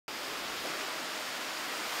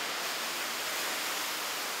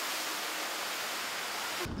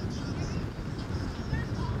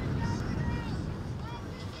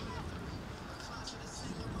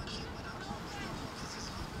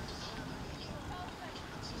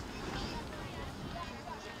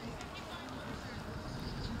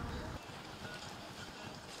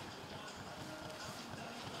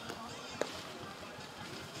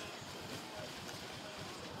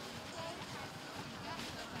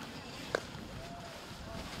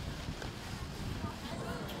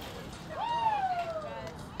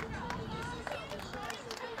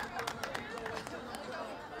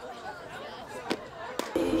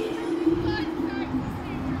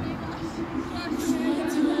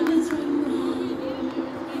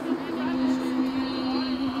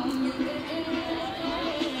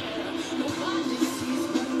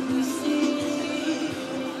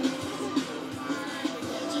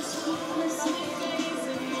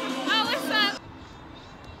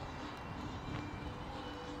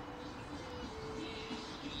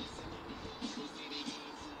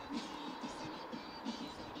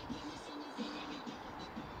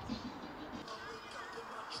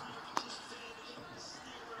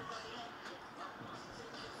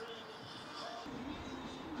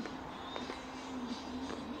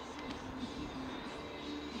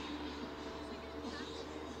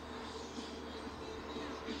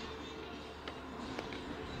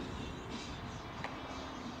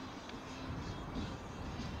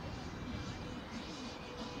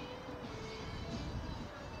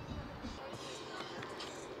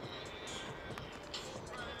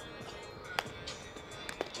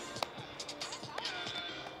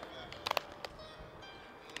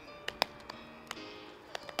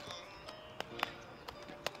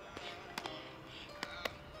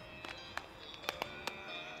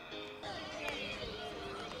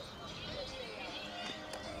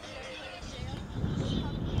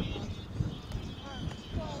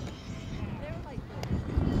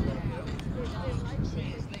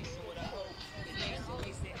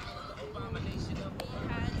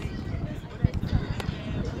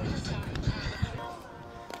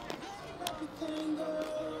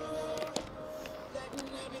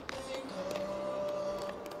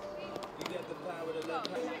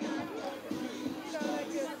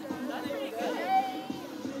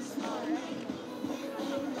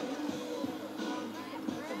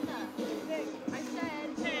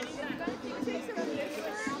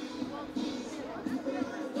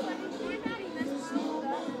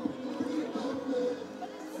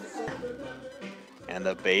And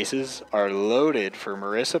the bases are loaded for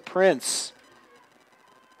Marissa Prince.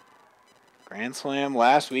 Grand Slam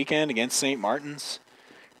last weekend against St. Martin's.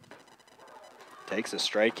 Takes a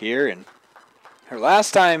strike here, and her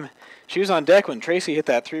last time she was on deck when Tracy hit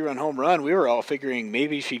that 3-run home run, we were all figuring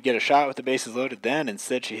maybe she'd get a shot with the bases loaded then.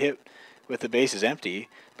 Instead, she hit with the bases empty.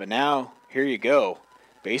 But now, here you go.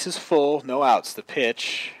 Bases full, no outs. The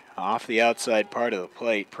pitch off the outside part of the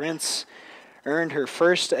plate. Prince earned her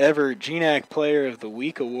first ever GNAC Player of the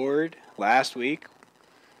Week award last week.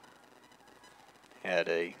 Had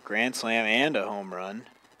a grand slam and a home run,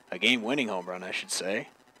 a game-winning home run, I should say,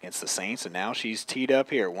 against the Saints. And now she's teed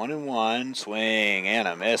up here, 1-1, swing and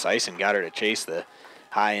a miss. Ison got her to chase the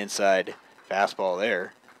high inside fastball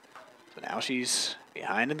there. So now she's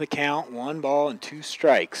behind in the count, 1 ball and 2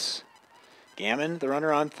 strikes. Gammon, the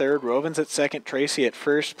runner on third, Rovens at second, Tracy at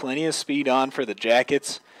first. Plenty of speed on for the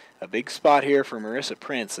Jackets. A big spot here for Marissa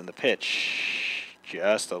Prince, and the pitch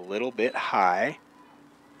just a little bit high.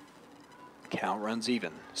 Count runs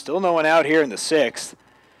even. Still no one out here in the 6th.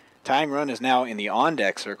 Tying run is now in the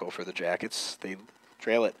on-deck circle for the Jackets. They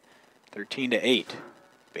trail it 13-8.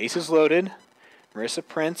 Bases loaded. Marissa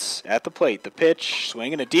Prince at the plate. The pitch,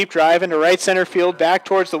 swinging a deep drive into right center field, back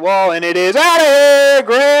towards the wall, and it is out of here!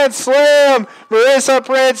 Grand slam! Marissa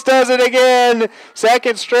Prince does it again.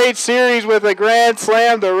 Second straight series with a grand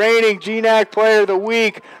slam. The reigning GNAC Player of the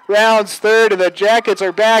Week rounds third, and the Jackets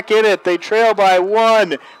are back in it. They trail by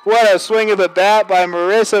 1. What a swing of the bat by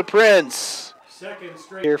Marissa Prince. Second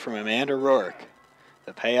straight. Here from Amanda Rourke.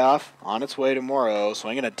 The payoff on its way to Morrow.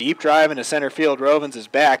 Swinging a deep drive into center field. Rovens is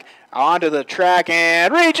back onto the track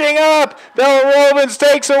and reaching up. Bella Rovens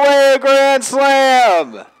takes away a grand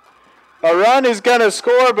slam. A run is going to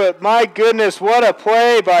score, but my goodness, what a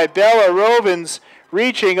play by Bella Rovens,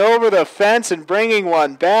 reaching over the fence and bringing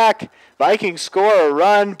one back. Vikings score a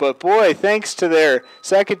run, but boy, thanks to their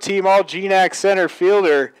second-team All-GNAC center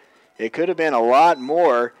fielder, it could have been a lot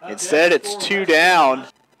more. Instead, it's 2 down.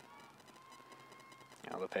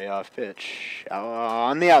 Now the payoff pitch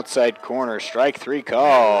on the outside corner. Strike 3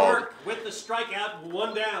 called. With the strikeout,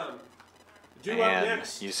 1 down. And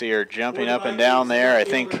you see her jumping up and down there. I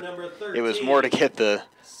think it was more to get the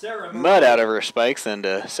mud out of her spikes than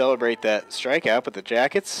to celebrate that strikeout, but the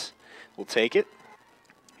Jackets will take it.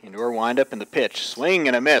 Indoor windup in the pitch. Swing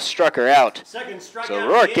and a miss. Struck her out. So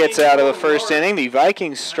Rourke gets out of the first inning. The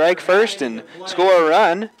Vikings strike first and score a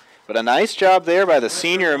run. But a nice job there by the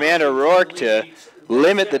senior Amanda Rourke to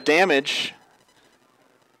limit the damage.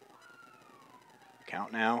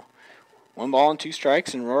 Count now. 1 ball and 2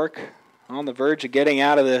 strikes, and Rourke on the verge of getting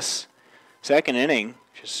out of this second inning.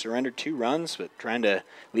 Just surrendered 2 runs, but trying to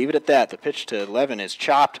leave it at that. The pitch to 11 is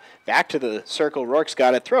chopped back to the circle. Rourke's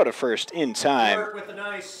got it. Throw to first in time.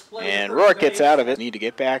 And Rourke gets out of it. Need to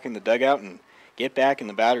get back in the dugout and get back in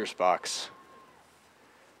the batter's box.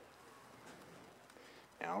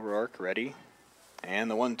 Now Rourke ready.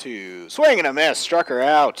 And the 1-2. Swing and a miss. Struck her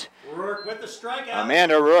out. Rourke with the strikeout.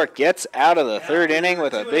 Amanda Rourke gets out of the third inning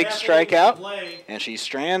with a big strikeout. And she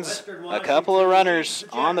strands a couple of runners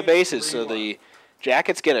on the bases. So the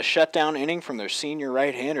Jackets get a shutdown inning from their senior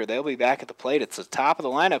right-hander. They'll be back at the plate. It's the top of the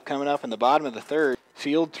lineup coming up in the bottom of the third.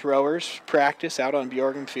 Field throwers practice out on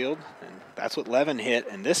Bjorgen Field. And that's what Levin hit.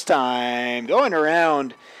 And this time, going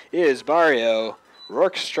around is Barrio.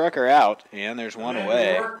 Rourke struck her out, and there's one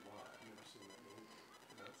away.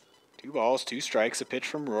 2 balls, 2 strikes. A pitch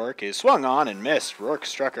from Rourke is swung on and missed. Rourke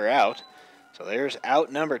struck her out. So there's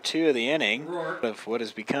out number 2 of the inning. Of what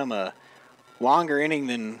has become a longer inning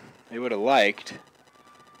than they would have liked.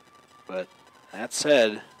 But that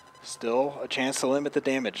said, still a chance to limit the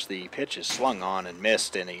damage. The pitch is swung on and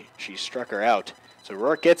missed, and she struck her out. So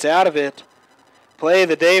Rourke gets out of it. Play of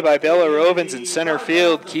the day by Bella Rovins in center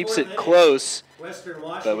field. Keeps it close.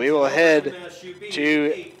 But we will head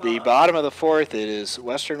to the bottom of the fourth. It is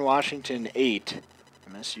Western Washington 8,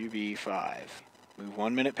 MSUB 5. Move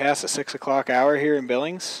 1 minute past the 6 o'clock hour here in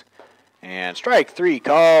Billings. And strike 3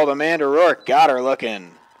 called. Amanda Rourke got her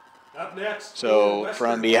looking. Up next, so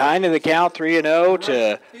from behind in the count 3-0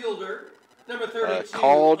 to a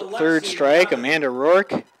called third strike, Amanda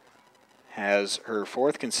Rourke has her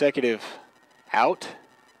 4th consecutive out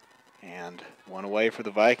and 1 away for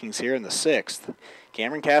the Vikings here in the 6th.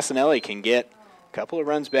 Cameron Castanelli can get a couple of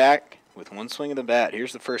runs back with 1 swing of the bat.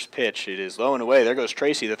 Here's the first pitch. It is low and away. There goes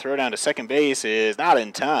Tracy. The throw down to second base is not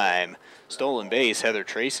in time. Stolen base, Heather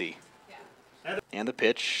Tracy. And the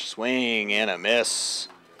pitch, swing and a miss.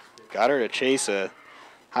 Got her to chase a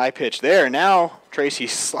high pitch there. Now Tracy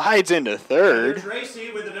slides into third.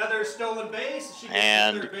 Tracy with another stolen base.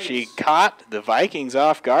 She caught the Vikings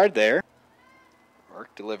off guard there.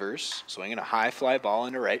 Rourke delivers, swinging a high fly ball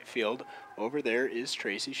into right field. Over there is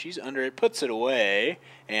Tracy. She's under it, puts it away,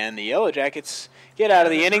 and the Yellow Jackets get out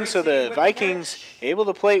of the inning. So the Vikings able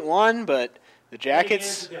to plate 1, but the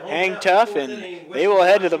Jackets hang tough, and they will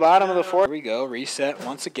head to the bottom of the fourth. Here we go, reset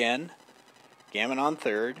once again. Gammon on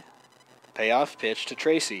third. Payoff pitch to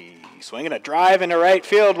Tracy. Swinging a drive into right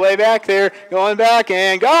field, way back there. Going back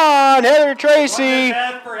and gone. Heather Tracy.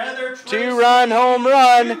 2-run home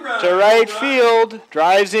run to right field.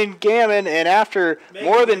 Drives in Gammon, and after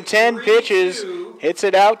more than 10 pitches, hits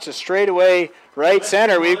it out to straightaway right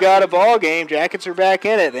center. We've got a ball game. Jackets are back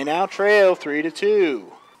in it. They now trail 3-2.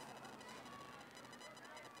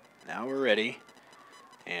 Now we're ready.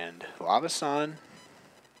 And Lavasan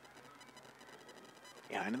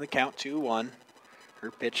behind in the count, 2-1.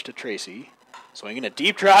 Her pitch to Tracy. Swinging a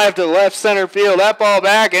deep drive to left center field. That ball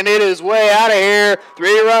back, and it is way out of here.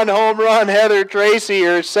 3-run home run, Heather Tracy,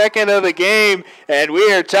 her 2nd of the game, and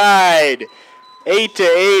we are tied.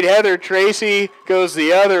 8-8. Heather Tracy goes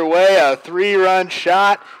the other way. A 3-run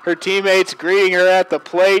shot. Her teammates greeting her at the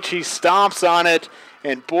plate. She stomps on it,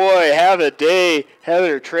 and boy, have a day,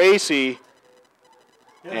 Heather Tracy.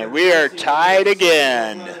 And we are tied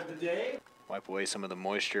again. Wipe away some of the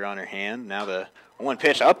moisture on her hand. Now the 1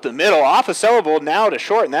 pitch up the middle, off a Celebrol, now to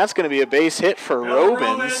short, and that's going to be a base hit for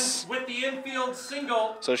Rovins. With the infield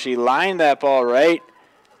single. So she lined that ball right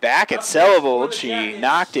back at Celebrol. She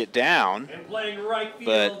knocked it down,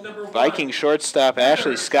 but Viking shortstop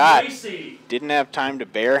Ashley Scott didn't have time to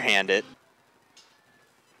barehand it.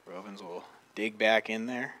 Rovins will dig back in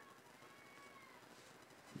there.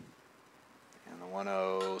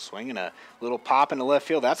 1-0, swinging a little pop into left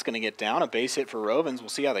field. That's going to get down. A base hit for Rovins. We'll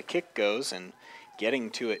see how the kick goes, and getting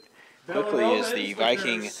to it quickly is the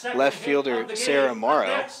Viking left fielder Sarah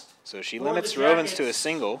Morrow. So she limits Rovins to a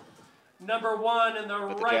single. But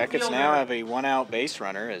the Jackets now have a 1-out base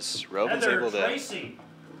runner as Rovins able to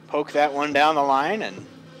poke that one down the line, and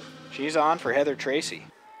she's on for Heather Tracy.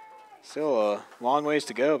 Still a long ways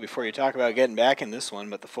to go before you talk about getting back in this one,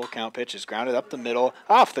 but the full count pitch is grounded up the middle,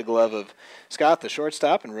 off the glove of Scott, the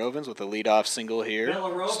shortstop, and Rovins with a leadoff single here.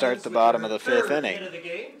 Start the bottom of the 5th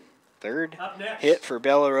inning. third Up next. hit for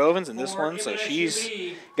Bella Rovens in this For one, so she's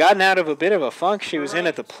MSUB, gotten out of a bit of a funk. She was in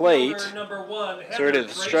at the plate, number 1, sort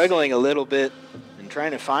of struggling a little bit and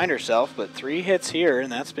trying to find herself, but 3 hits here,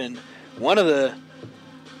 and that's been one of the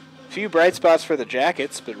few bright spots for the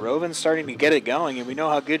Jackets, but Rovens starting to get it going, and we know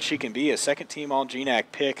how good she can be. A second-team All-GNAC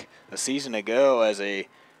pick a season ago as a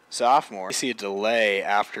sophomore. We see a delay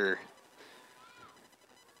after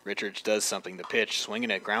Richards does something to pitch, swinging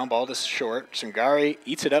a ground ball to short. Sringari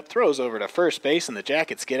eats it up, throws over to first base, and the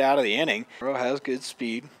Jackets get out of the inning. Rowe has good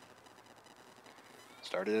speed.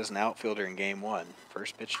 Started as an outfielder in game 1.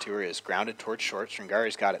 First pitch to her is grounded towards short.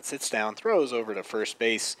 Sringari's got it, sits down, throws over to first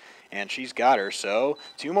base, and she's got her. So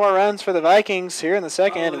 2 more runs for the Vikings here in the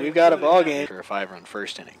second, and we've got a ball game for a 5-run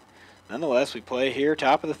first inning. Nonetheless, we play here,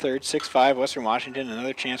 top of the third, 6-5, Western Washington.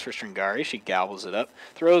 Another chance for Sringari. She gobbles it up,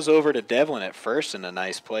 throws over to Devlin at first, and a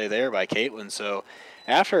nice play there by Caitlin. So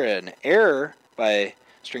after an error by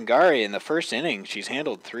Sringari in the first inning, she's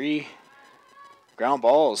handled 3 ground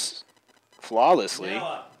balls flawlessly,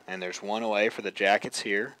 and there's 1 away for the Jackets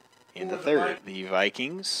here in the third. The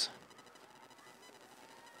Vikings.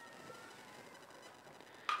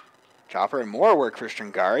 Chopper and more work for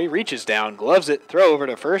Sringari. Reaches down, gloves it, throw over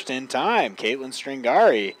to first in time. Caitlin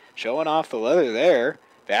Sringari showing off the leather there.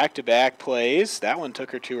 Back-to-back plays. That one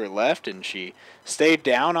took her to her left, and she stayed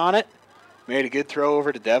down on it. Made a good throw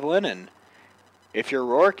over to Devlin, and if you're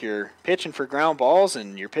Rourke, you're pitching for ground balls,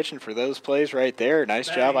 and you're pitching for those plays right there. Nice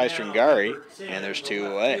job by Sringari, and there's 2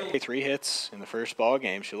 away. 3 hits in the first ball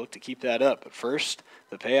game. She'll look to keep that up. But first,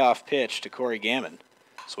 the payoff pitch to Corey Gammon.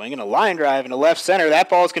 Swinging a line drive into left center. That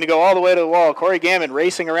ball's going to go all the way to the wall. Corey Gammon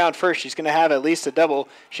racing around first. She's going to have at least a double.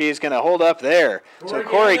 She is going to hold up there. So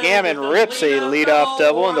Corey Gammon rips a leadoff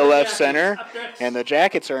double into left center, and the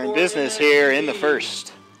Jackets are in business here in the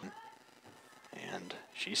first. And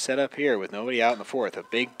she's set up here with nobody out in the fourth. A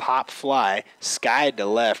big pop fly, skied to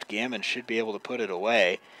left. Gammon should be able to put it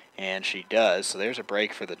away, and she does. So there's a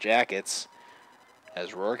break for the Jackets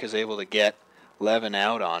as Rourke is able to get Levin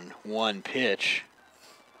out on 1 pitch.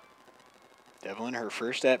 Devlin, her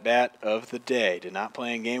first at-bat of the day. Did not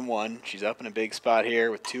play in game 1. She's up in a big spot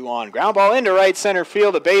here with 2 on. Ground ball into right center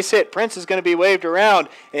field. A base hit. Prince is going to be waved around.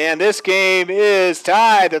 And this game is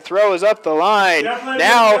tied. The throw is up the line.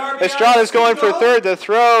 Now Estrada's going for third. The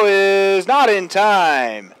throw is not in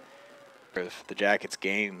time. The Jackets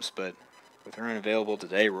games, but with her unavailable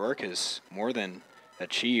today, Rourke has more than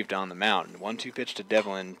achieved on the mound. 1-2 pitch to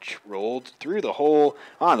Devlin, rolled through the hole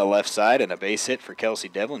on the left side, and a base hit for Kelsey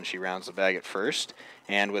Devlin. She rounds the bag at first,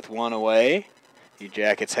 and with 1 away, the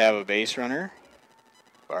Jackets have a base runner.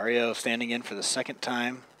 Barrio standing in for the 2nd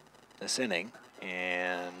time this inning,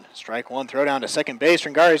 and strike 1, throw down to second base.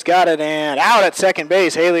 Sringari's got it, and out at second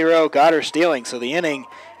base. Haley Rowe got her stealing, so the inning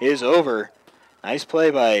is over. Nice play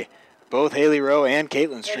by both Haley Rowe and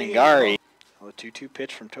Caitlin Sringari. A 2-2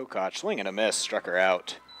 pitch from Tokac. Swing and a miss. Struck her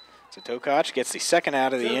out. So Tokac gets the 2nd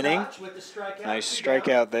out of the inning. Nice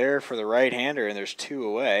strikeout there for the right-hander, and there's 2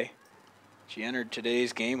 away. She entered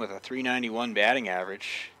today's game with a .391 batting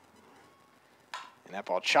average. And that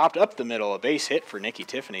ball chopped up the middle. A base hit for Nikki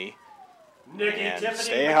Tiffany. And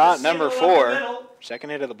stay hot, number 4. 2nd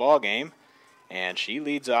hit of the ball game. And she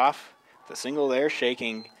leads off the single there,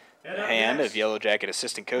 shaking the hand of Yellow Jacket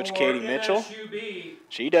assistant coach Katie Mitchell.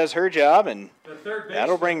 She does her job, and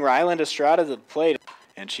that'll bring Ryland Estrada to the plate.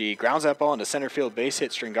 And she grounds that ball into center field, base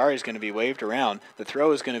hit. Sringari is going to be waved around. The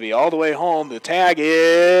throw is going to be all the way home. The tag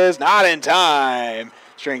is not in time.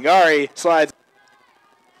 Sringari slides.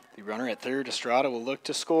 The runner at third, Estrada, will look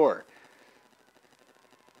to score.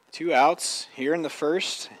 2 outs here in the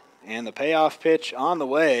first. And the payoff pitch on the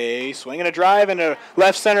way. Swinging a drive into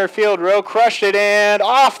left center field. Rowe crushed it, and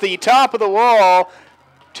off the top of the wall.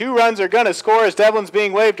 2 runs are going to score as Devlin's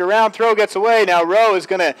being waved around. Throw gets away. Now Rowe is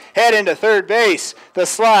going to head into third base. The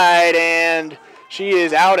slide, and she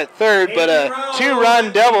is out at third, but a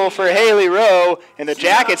 2-run double for Haley Rowe. And the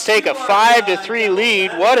Jackets take a 5-3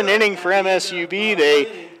 lead. What an inning for MSUB.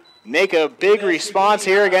 They make a big response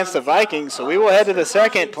here against the Vikings. So we will head to the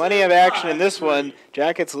second. Plenty of action in this one.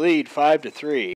 Jackets lead 5-3.